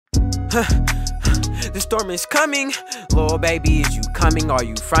The storm is coming. Lil' baby, is you coming? Are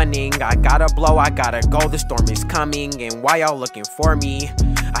you fronting? I gotta blow, I gotta go. The storm is coming. And why y'all looking for me?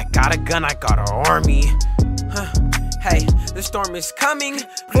 I got a gun, I got an army. Hey, the storm is coming.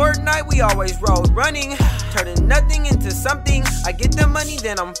 FORTNITE, we always road running, turning nothing into something. I get the money,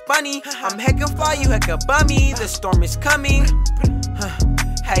 then I'm funny. I'm hecka fly, you hecka bummy. The storm is coming.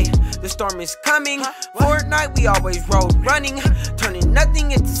 Hey, the storm is coming. FORTNITE, we always road running, turning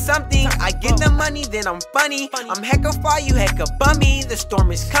nothing into something. I get the money, then I'm funny. I'm hecka fly, you hecka bummy. The storm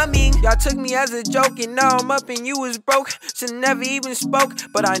is coming. Y'all took me as a joke, and now I'm up and you was broke. Should never even spoke,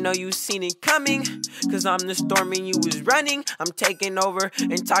 but I know you seen it coming. Cause I'm the storm and you was running. I'm taking over,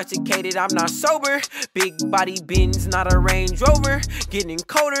 intoxicated, I'm not sober. Big body Benz, not a Range Rover. Getting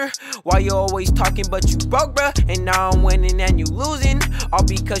colder, why you always talking but you broke, bruh? And now I'm winning and you losing, all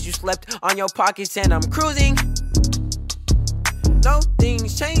because you slept on your pockets and I'm cruising. No,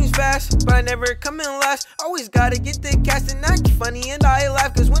 things change fast, but I never come in last. Always gotta get the cash and act funny, and I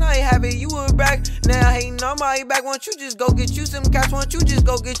laugh, cause when I have it, you were back. Now hating on my back, won't you just go get you some cash? Won't you just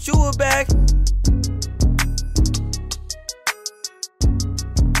go get you a bag?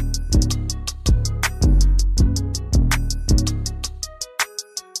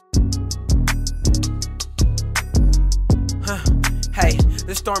 Hey,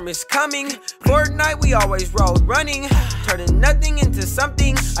 the storm is coming. FORTNITE, we always road running, turning nothing into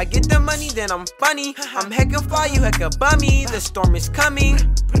something. I get the money, then I'm funny. I'm hecka fly, you hecka bummy. The storm is coming.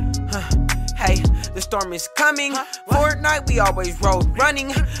 Hey, the storm is coming. FORTNITE, we always road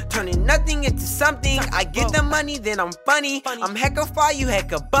running, turning nothing into something. I get the money, then I'm funny. I'm hecka fly, you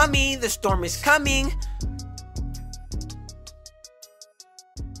hecka bummy. The storm is coming.